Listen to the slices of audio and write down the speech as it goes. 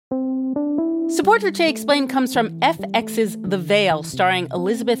Support for Che Explained comes from FX's The Veil, starring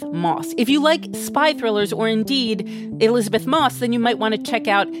Elizabeth Moss. If you like spy thrillers or indeed Elizabeth Moss, then you might want to check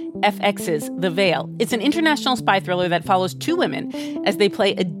out FX's The Veil. It's an international spy thriller that follows two women as they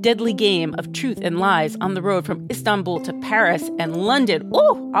play a deadly game of truth and lies on the road from Istanbul to Paris and London.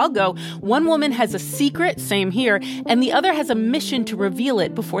 Oh, I'll go. One woman has a secret, same here, and the other has a mission to reveal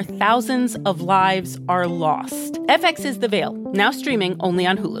it before thousands of lives are lost. FX's The Veil, now streaming only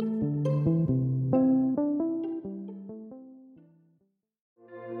on Hulu.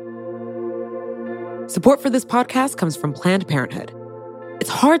 Support for this podcast comes from Planned Parenthood. It's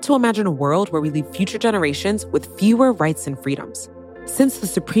hard to imagine a world where we leave future generations with fewer rights and freedoms. Since the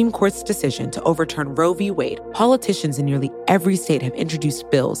Supreme Court's decision to overturn Roe v. Wade, politicians in nearly every state have introduced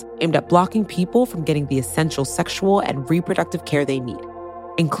bills aimed at blocking people from getting the essential sexual and reproductive care they need,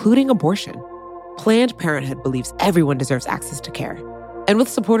 including abortion. Planned Parenthood believes everyone deserves access to care. And with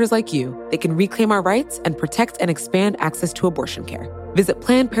supporters like you, they can reclaim our rights and protect and expand access to abortion care. Visit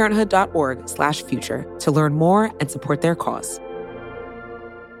PlannedParenthood.org/future to learn more and support their cause.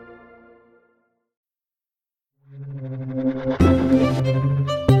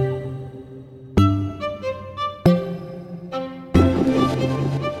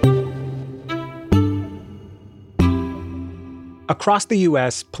 Across the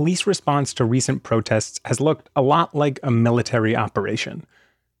U.S., police response to recent protests has looked a lot like a military operation.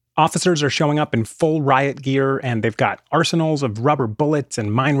 Officers are showing up in full riot gear, and they've got arsenals of rubber bullets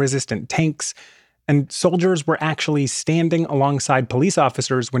and mine-resistant tanks. And soldiers were actually standing alongside police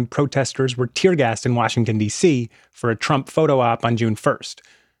officers when protesters were tear-gassed in Washington, D.C. for a Trump photo op on June 1st.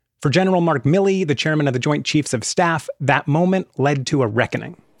 For General Mark Milley, the chairman of the Joint Chiefs of Staff, that moment led to a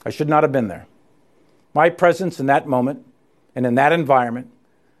reckoning. I should not have been there. My presence in that moment and in that environment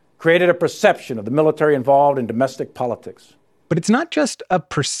created a perception of the military involved in domestic politics. But it's not just a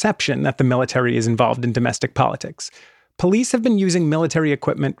perception that the military is involved in domestic politics. Police have been using military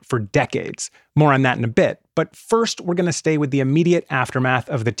equipment for decades. More on that in a bit. But first, we're going to stay with the immediate aftermath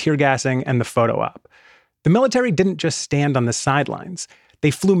of the tear gassing and the photo op. The military didn't just stand on the sidelines.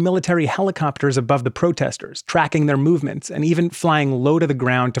 They flew military helicopters above the protesters, tracking their movements, and even flying low to the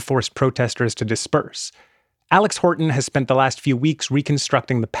ground to force protesters to disperse. Alex Horton has spent the last few weeks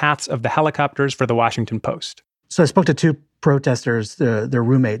reconstructing the paths of the helicopters for the Washington Post. So I spoke to two protesters, their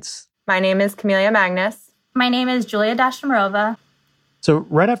roommates. My name is Camelia Magnus. My name is Julia Dashtamarova. So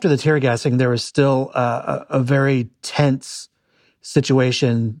right after the tear gassing, there was still a very tense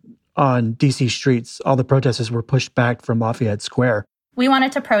situation on D.C. streets. All the protesters were pushed back from Lafayette Square. We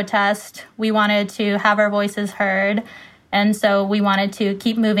wanted to protest. We wanted to have our voices heard. And so we wanted to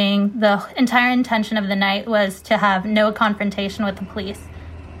keep moving. The entire intention of the night was to have no confrontation with the police.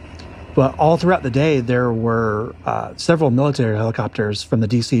 But all throughout the day, there were several military helicopters from the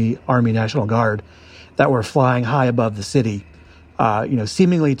D.C. Army National Guard that were flying high above the city,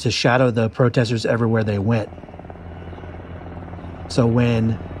 seemingly to shadow the protesters everywhere they went. So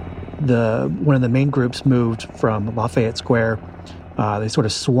when one of the main groups moved from Lafayette Square, they sort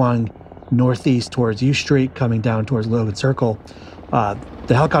of swung northeast towards U Street, coming down towards Logan Circle. The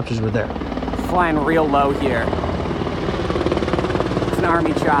helicopters were there. Flying real low here. It's an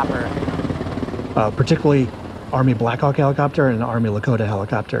Army chopper. Particularly Army Black Hawk helicopter and an Army Lakota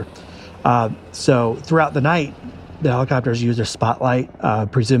helicopter. So throughout the night, the helicopters used their spotlight,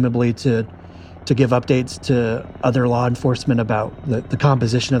 presumably to give updates to other law enforcement about the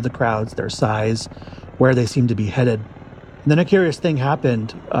composition of the crowds, their size, where they seemed to be headed. And then a curious thing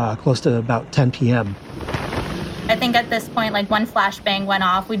happened close to about 10 p.m. I think at this point, one flashbang went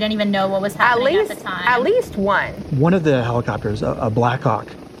off. We didn't even know what was happening at the time. At least one. One of the helicopters, a Black Hawk,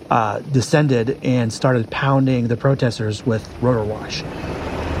 descended and started pounding the protesters with rotor wash,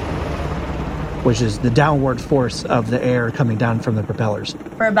 which is the downward force of the air coming down from the propellers.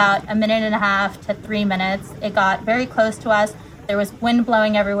 For about a minute and a half to 3 minutes, it got very close to us. There was wind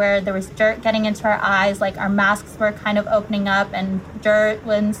blowing everywhere. There was dirt getting into our eyes, our masks were kind of opening up and dirt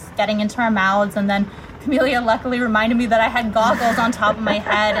was getting into our mouths. And then Camelia luckily reminded me that I had goggles on top of my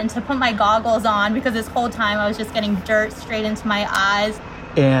head and to put my goggles on because this whole time I was just getting dirt straight into my eyes.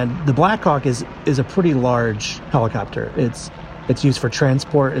 And the Black Hawk is a pretty large helicopter. It's used for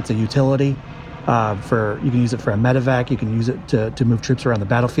transport. It's a utility. You can use it for a medevac. You can use it to move troops around the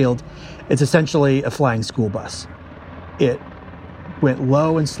battlefield. It's essentially a flying school bus. It went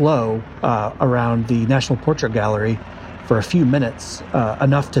low and slow around the National Portrait Gallery for a few minutes,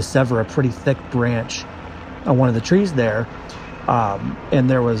 enough to sever a pretty thick branch on one of the trees there. And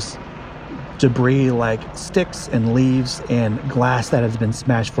there was debris like sticks and leaves and glass that has been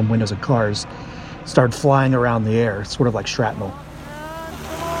smashed from windows of cars started flying around the air, sort of like shrapnel.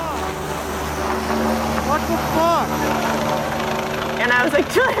 I was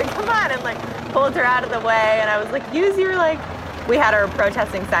like, Julia, come on, and like pulled her out of the way. And I was like, use your we had our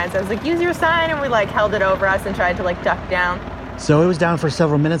protesting signs. So I was like, use your sign. And we held it over us and tried to duck down. So it was down for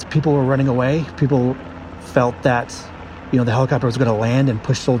several minutes. People were running away. People felt that, the helicopter was going to land and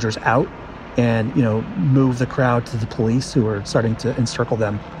push soldiers out and, move the crowd to the police who were starting to encircle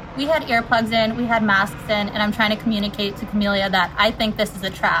them. We had earplugs in, we had masks in, and I'm trying to communicate to Camelia that I think this is a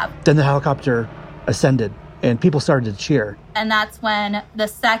trap. Then the helicopter ascended and people started to cheer. And that's when the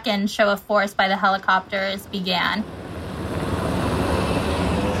second show of force by the helicopters began.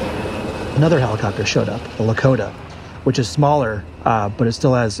 Another helicopter showed up, the Lakota, which is smaller, but it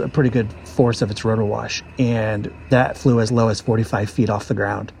still has a pretty good force of its rotor wash. And that flew as low as 45 feet off the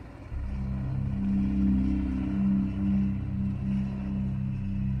ground.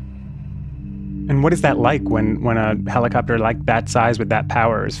 And what is that like when a helicopter like that size with that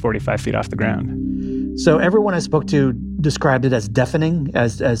power is 45 feet off the ground? So everyone I spoke to described it as deafening,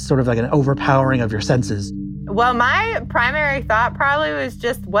 as sort of like an overpowering of your senses. Well, my primary thought probably was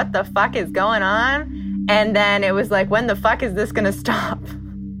just, what the fuck is going on? And then it was when the fuck is this going to stop?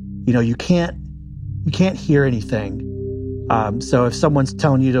 You can't hear anything. So if someone's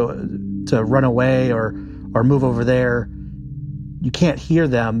telling you to run away or move over there, you can't hear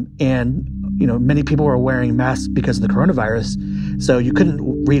them. And, many people were wearing masks because of the coronavirus, so you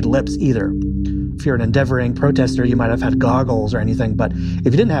couldn't read lips either. If you're an endeavoring protester, you might have had goggles or anything, but if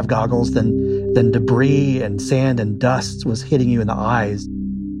you didn't have goggles, then debris and sand and dust was hitting you in the eyes.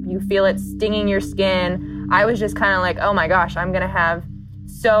 You feel it stinging your skin. I was just kind of oh my gosh, I'm going to have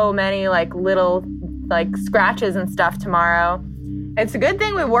so many little scratches and stuff tomorrow. It's a good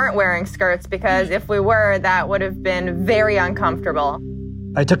thing we weren't wearing skirts, because if we were, that would have been very uncomfortable.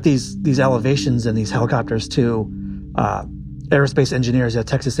 I took these elevations in these helicopters to aerospace engineers at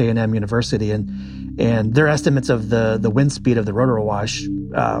Texas A&M University, and their estimates of the wind speed of the rotor wash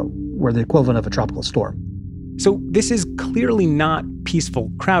were the equivalent of a tropical storm. So this is clearly not peaceful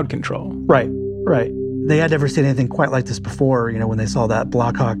crowd control. Right. They had never seen anything quite like this before, when they saw that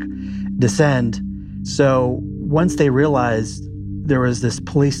Blackhawk descend. So once they realized there was this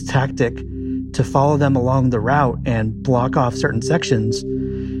police tactic to follow them along the route and block off certain sections,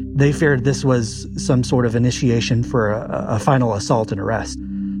 they feared this was some sort of initiation for a final assault and arrest.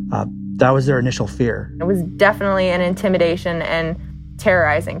 That was their initial fear. It was definitely an intimidation and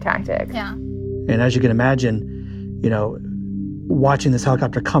terrorizing tactic. Yeah. And as you can imagine, watching this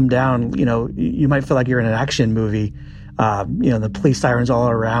helicopter come down, you might feel like you're in an action movie. The police sirens all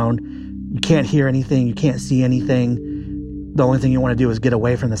around. You can't hear anything. You can't see anything. The only thing you want to do is get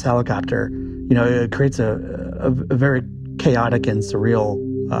away from this helicopter. It creates a very chaotic and surreal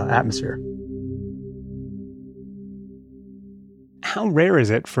atmosphere. How rare is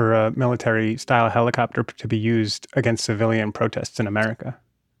it for a military-style helicopter to be used against civilian protests in America?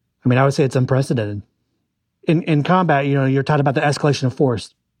 I would say it's unprecedented. In combat, you're taught about the escalation of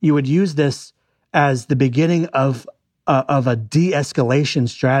force. You would use this as the beginning of a de-escalation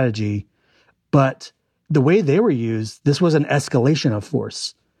strategy, but the way they were used, this was an escalation of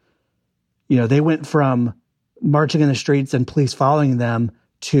force. They went from marching in the streets and police following them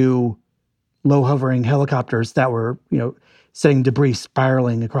to low-hovering helicopters that were, sending debris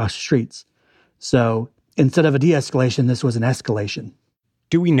spiraling across the streets. So instead of a de-escalation, this was an escalation.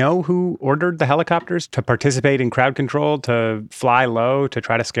 Do we know who ordered the helicopters to participate in crowd control, to fly low, to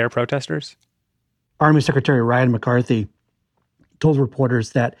try to scare protesters? Army Secretary Ryan McCarthy told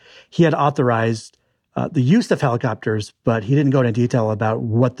reporters that he had authorized the use of helicopters, but he didn't go into detail about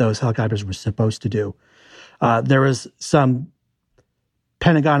what those helicopters were supposed to do. There was some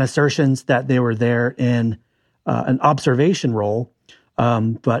Pentagon assertions that they were there in an observation role,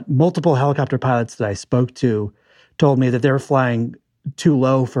 but multiple helicopter pilots that I spoke to told me that they were flying too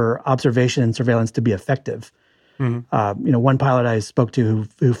low for observation and surveillance to be effective. Mm-hmm. One pilot I spoke to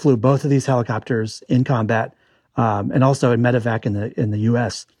who flew both of these helicopters in combat and also in medevac in the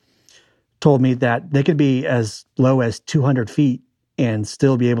U.S. told me that they could be as low as 200 feet and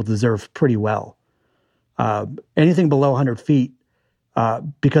still be able to observe pretty well. Anything below 100 feet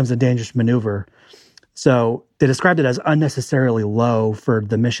becomes a dangerous maneuver. So they described it as unnecessarily low for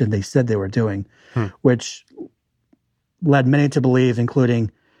the mission they said they were doing, which led many to believe,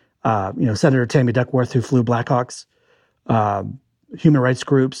 including Senator Tammy Duckworth, who flew Blackhawks, human rights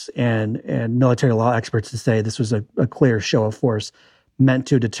groups, and military law experts to say this was a clear show of force meant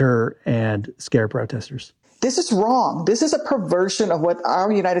to deter and scare protesters. This is wrong. This is a perversion of what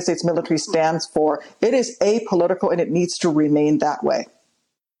our United States military stands for. It is apolitical, and it needs to remain that way.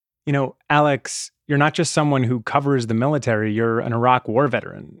 Alex, you're not just someone who covers the military. You're an Iraq war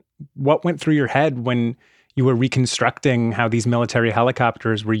veteran. What went through your head when you were reconstructing how these military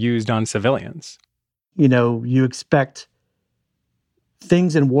helicopters were used on civilians. You know, you expect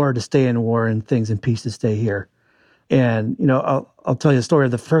things in war to stay in war and things in peace to stay here. And, you know, I'll tell you a story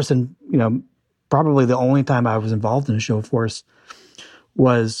of the first and, you know, probably the only time I was involved in a show of force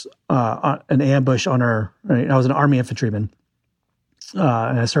was an ambush on I was an Army infantryman,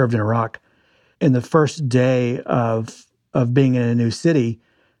 and I served in Iraq. In the first day of being in a new city,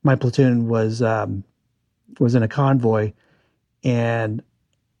 my platoon was in a convoy, and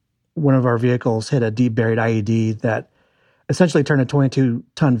one of our vehicles hit a deep buried IED that essentially turned a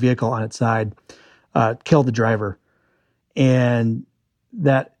 22-ton vehicle on its side, killed the driver. And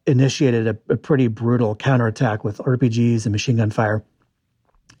that initiated a pretty brutal counterattack with RPGs and machine gun fire.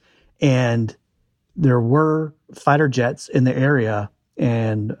 And there were fighter jets in the area,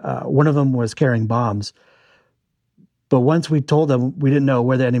 and one of them was carrying bombs. But once we told them, we didn't know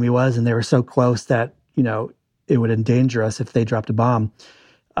where the enemy was, and they were so close that, you know, it would endanger us if they dropped a bomb.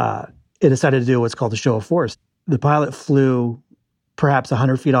 It decided to do what's called a show of force. The pilot flew perhaps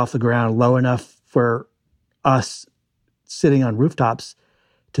 100 feet off the ground, low enough for us sitting on rooftops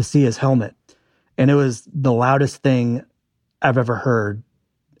to see his helmet. And it was the loudest thing I've ever heard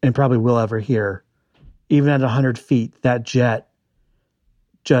and probably will ever hear. Even at 100 feet, that jet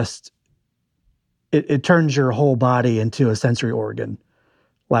just, it turns your whole body into a sensory organ.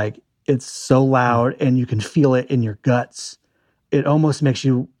 Like, it's so loud and you can feel it in your guts. It almost makes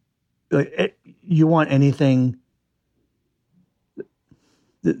you, you want anything.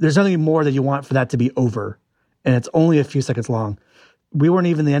 There's nothing more that you want for that to be over. And it's only a few seconds long. We weren't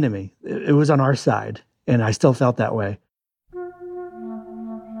even the enemy. It was on our side. And I still felt that way.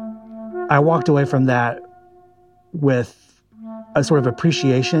 I walked away from that with a sort of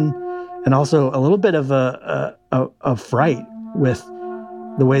appreciation and also a little bit of a fright with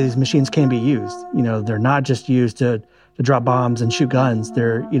the way these machines can be used. You know, they're not just used to drop bombs and shoot guns.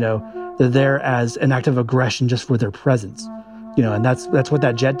 They're there as an act of aggression just for their presence. You know, and that's what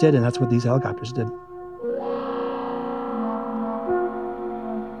that jet did, and that's what these helicopters did.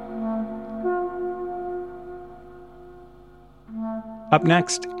 Up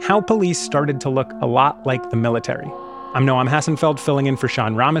next, how police started to look a lot like the military. I'm Noam Hassenfeld, filling in for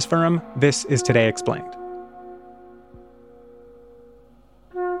Sean Rameswaram. This is Today Explained.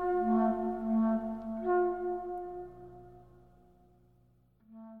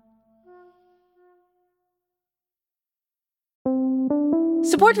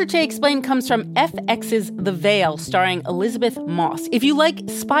 Support for Today Explained comes from FX's The Veil, starring Elisabeth Moss. If you like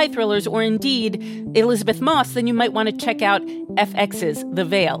spy thrillers or indeed Elisabeth Moss, then you might want to check out FX's The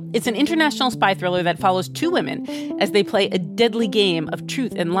Veil. It's an international spy thriller that follows two women as they play a deadly game of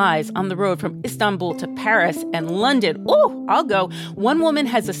truth and lies on the road from Istanbul to Paris and London. Oh, I'll go. One woman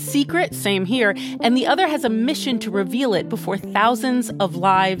has a secret, same here, and the other has a mission to reveal it before thousands of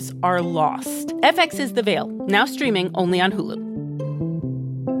lives are lost. FX's The Veil, now streaming only on Hulu.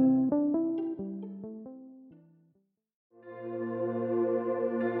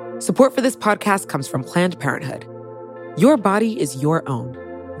 Support for this podcast comes from Planned Parenthood. Your body is your own.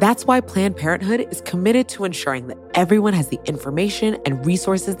 That's why Planned Parenthood is committed to ensuring that everyone has the information and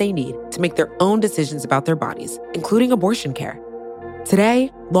resources they need to make their own decisions about their bodies, including abortion care.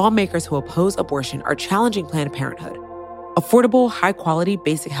 Today, lawmakers who oppose abortion are challenging Planned Parenthood. Affordable, high-quality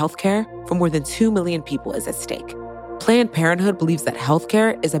basic health care for more than 2 million people is at stake. Planned Parenthood believes that health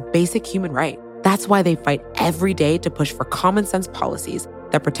care is a basic human right. That's why they fight every day to push for common-sense policies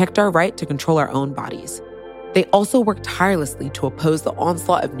that protect our right to control our own bodies. They also work tirelessly to oppose the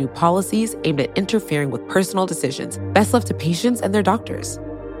onslaught of new policies aimed at interfering with personal decisions best left to patients and their doctors.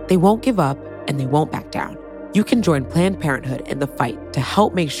 They won't give up, and they won't back down. You can join Planned Parenthood in the fight to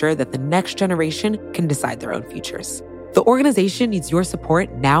help make sure that the next generation can decide their own futures. The organization needs your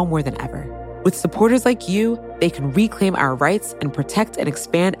support now more than ever. With supporters like you, they can reclaim our rights and protect and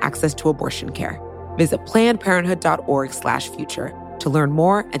expand access to abortion care. Visit PlannedParenthood.org/future to learn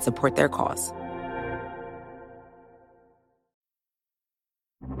more and support their cause.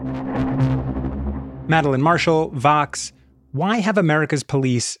 Madeline Marshall, Vox. Why have America's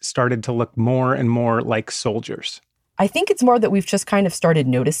police started to look more and more like soldiers? I think it's more that we've just kind of started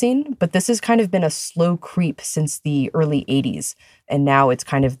noticing, but this has kind of been a slow creep since the early 80s. And now it's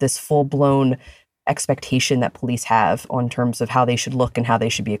kind of this full-blown expectation that police have on terms of how they should look and how they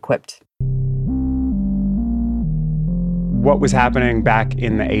should be equipped. What was happening back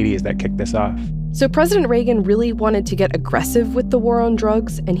in the 80s that kicked this off? So President Reagan really wanted to get aggressive with the war on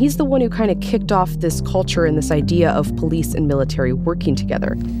drugs, and he's the one who kind of kicked off this culture and this idea of police and military working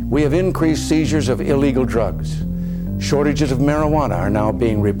together. We have increased seizures of illegal drugs. Shortages of marijuana are now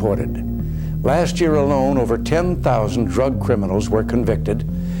being reported. Last year alone, over 10,000 drug criminals were convicted,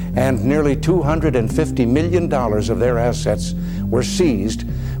 and nearly $250 million of their assets were seized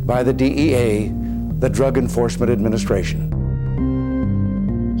by the DEA, the Drug Enforcement Administration.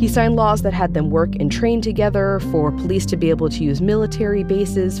 He signed laws that had them work and train together, for police to be able to use military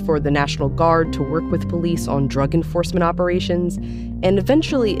bases, for the National Guard to work with police on drug enforcement operations, and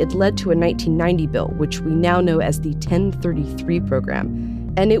eventually it led to a 1990 bill, which we now know as the 1033 program.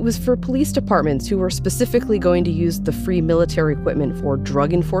 And it was for police departments who were specifically going to use the free military equipment for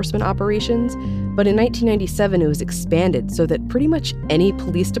drug enforcement operations. But in 1997, it was expanded so that pretty much any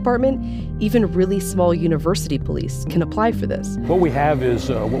police department, even really small university police, can apply for this. What we have is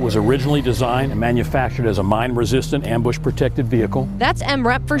what was originally designed and manufactured as a mine-resistant, ambush-protected vehicle. That's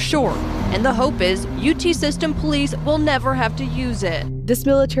MREP for short. And the hope is UT System Police will never have to use it. This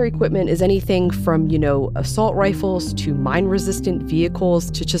military equipment is anything from, assault rifles to mine-resistant vehicles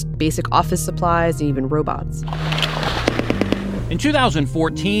to just basic office supplies and even robots. In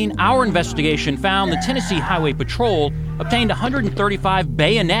 2014, our investigation found the Tennessee Highway Patrol obtained 135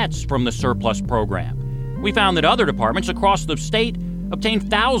 bayonets from the surplus program. We found that other departments across the state obtained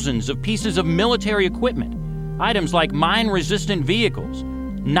thousands of pieces of military equipment, items like mine-resistant vehicles,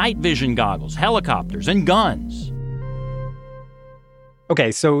 night vision goggles, helicopters, and guns.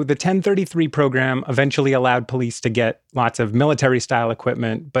 Okay, so the 1033 program eventually allowed police to get lots of military-style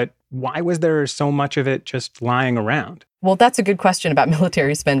equipment, but why was there so much of it just lying around? Well, that's a good question about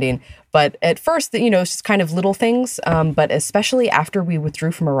military spending. But at first, it's just kind of little things. But especially after we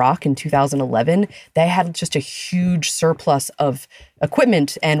withdrew from Iraq in 2011, they had just a huge surplus of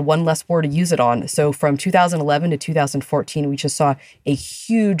equipment and one less war to use it on. So from 2011 to 2014, we just saw a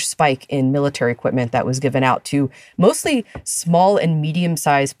huge spike in military equipment that was given out to mostly small and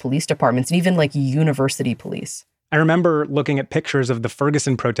medium-sized police departments and even like university police. I remember looking at pictures of the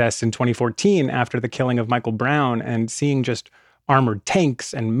Ferguson protests in 2014 after the killing of Michael Brown and seeing just armored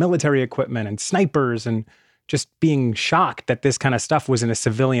tanks and military equipment and snipers and just being shocked that this kind of stuff was in a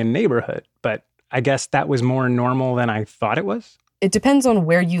civilian neighborhood. But I guess that was more normal than I thought it was. It depends on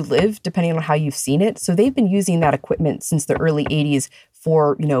where you live, depending on how you've seen it. So they've been using that equipment since the early 80s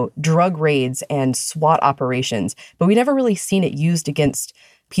for, drug raids and SWAT operations. But we never really seen it used against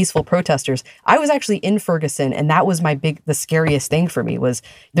peaceful protesters. I was actually in Ferguson, and that was the scariest thing for me was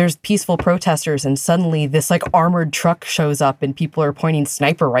there's peaceful protesters and suddenly this armored truck shows up and people are pointing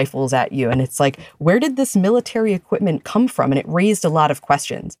sniper rifles at you. And it's like, where did this military equipment come from? And it raised a lot of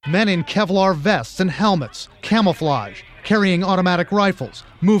questions. Men in Kevlar vests and helmets, camouflage, carrying automatic rifles,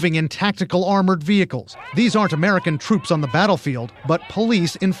 moving in tactical armored vehicles. These aren't American troops on the battlefield, but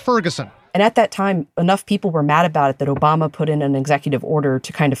police in Ferguson. And at that time, enough people were mad about it that Obama put in an executive order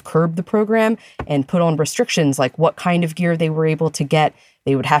to kind of curb the program and put on restrictions like what kind of gear they were able to get.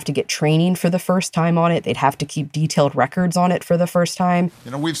 They would have to get training for the first time on it. They'd have to keep detailed records on it for the first time.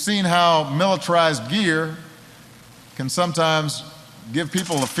 We've seen how militarized gear can sometimes give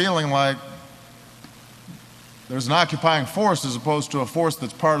people a feeling like there's an occupying force as opposed to a force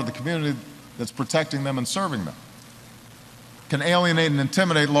that's part of the community that's protecting them and serving them. Can alienate and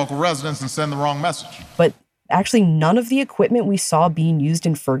intimidate local residents and send the wrong message. But actually, none of the equipment we saw being used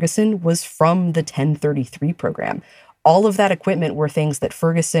in Ferguson was from the 1033 program. All of that equipment were things that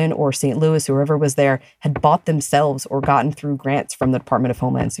Ferguson or St. Louis, whoever was there, had bought themselves or gotten through grants from the Department of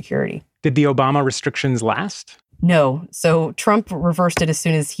Homeland Security. Did the Obama restrictions last? No. So Trump reversed it as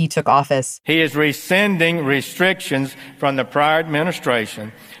soon as he took office. He is rescinding restrictions from the prior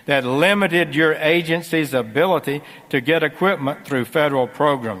administration that limited your agency's ability to get equipment through federal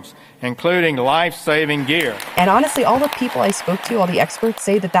programs, including life-saving gear. And honestly, all the people I spoke to, all the experts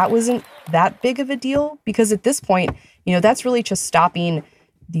say that wasn't that big of a deal because at this point, that's really just stopping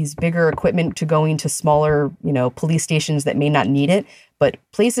these bigger equipment to going to smaller, police stations that may not need it. But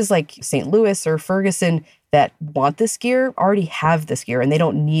places like St. Louis or Ferguson that want this gear already have this gear and they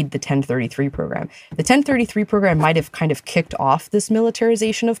don't need the 1033 program. The 1033 program might have kind of kicked off this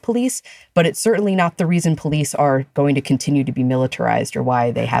militarization of police, but it's certainly not the reason police are going to continue to be militarized or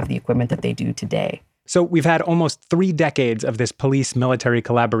why they have the equipment that they do today. So we've had almost 3 decades of this police-military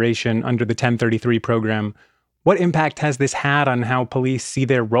collaboration under the 1033 program. What impact has this had on how police see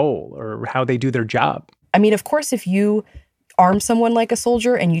their role or how they do their job? I mean, of course, if you arm someone like a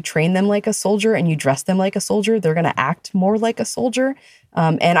soldier and you train them like a soldier and you dress them like a soldier, they're going to act more like a soldier.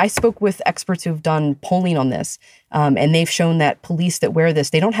 And I spoke with experts who've done polling on this, and they've shown that police that wear this,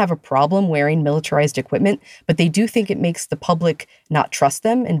 they don't have a problem wearing militarized equipment, but they do think it makes the public not trust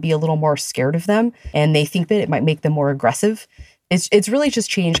them and be a little more scared of them. And they think that it might make them more aggressive. It's really just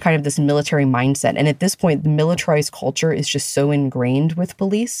changed kind of this military mindset. And at this point, the militarized culture is just so ingrained with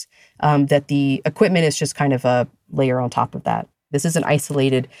police that the equipment is just kind of a layer on top of that. This isn't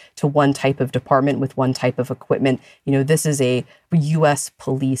isolated to one type of department with one type of equipment. This is a U.S.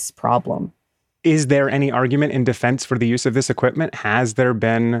 police problem. Is there any argument in defense for the use of this equipment? Has there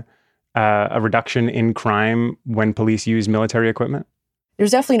been a reduction in crime when police use military equipment?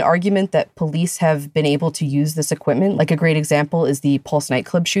 There's definitely an argument that police have been able to use this equipment. Like a great example is the Pulse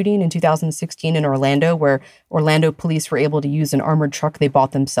nightclub shooting in 2016 in Orlando, where Orlando police were able to use an armored truck they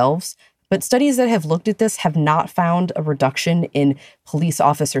bought themselves. But studies that have looked at this have not found a reduction in police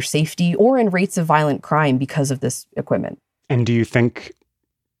officer safety or in rates of violent crime because of this equipment. And do you think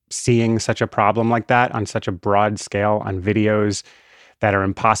seeing such a problem like that on such a broad scale on videos that are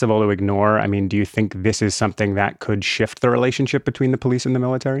impossible to ignore, do you think this is something that could shift the relationship between the police and the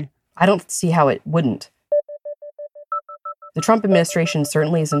military? I don't see how it wouldn't. The Trump administration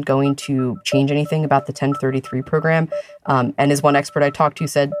certainly isn't going to change anything about the 1033 program. And as one expert I talked to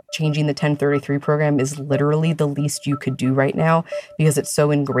said, changing the 1033 program is literally the least you could do right now because it's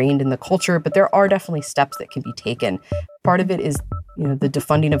so ingrained in the culture. But there are definitely steps that can be taken. Part of it is, the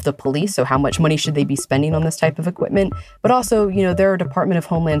defunding of the police. So how much money should they be spending on this type of equipment? But also, there are Department of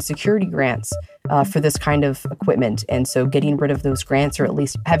Homeland Security grants for this kind of equipment. And so getting rid of those grants, or at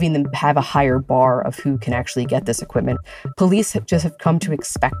least having them have a higher bar of who can actually get this equipment. Police have come to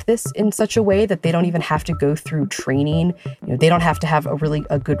expect this in such a way that they don't even have to go through training. They don't have to have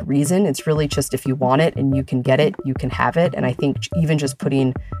a good reason. It's really just if you want it and you can get it, you can have it. And I think even just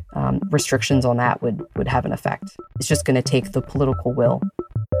putting restrictions on that would have an effect. It's just going to take the political will.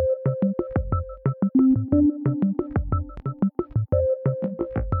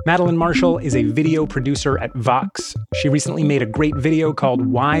 Madeline Marshall is a video producer at Vox. She recently made a great video called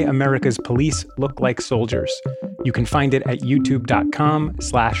Why America's Police Look Like Soldiers. You can find it at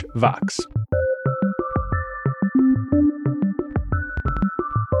youtube.com/Vox.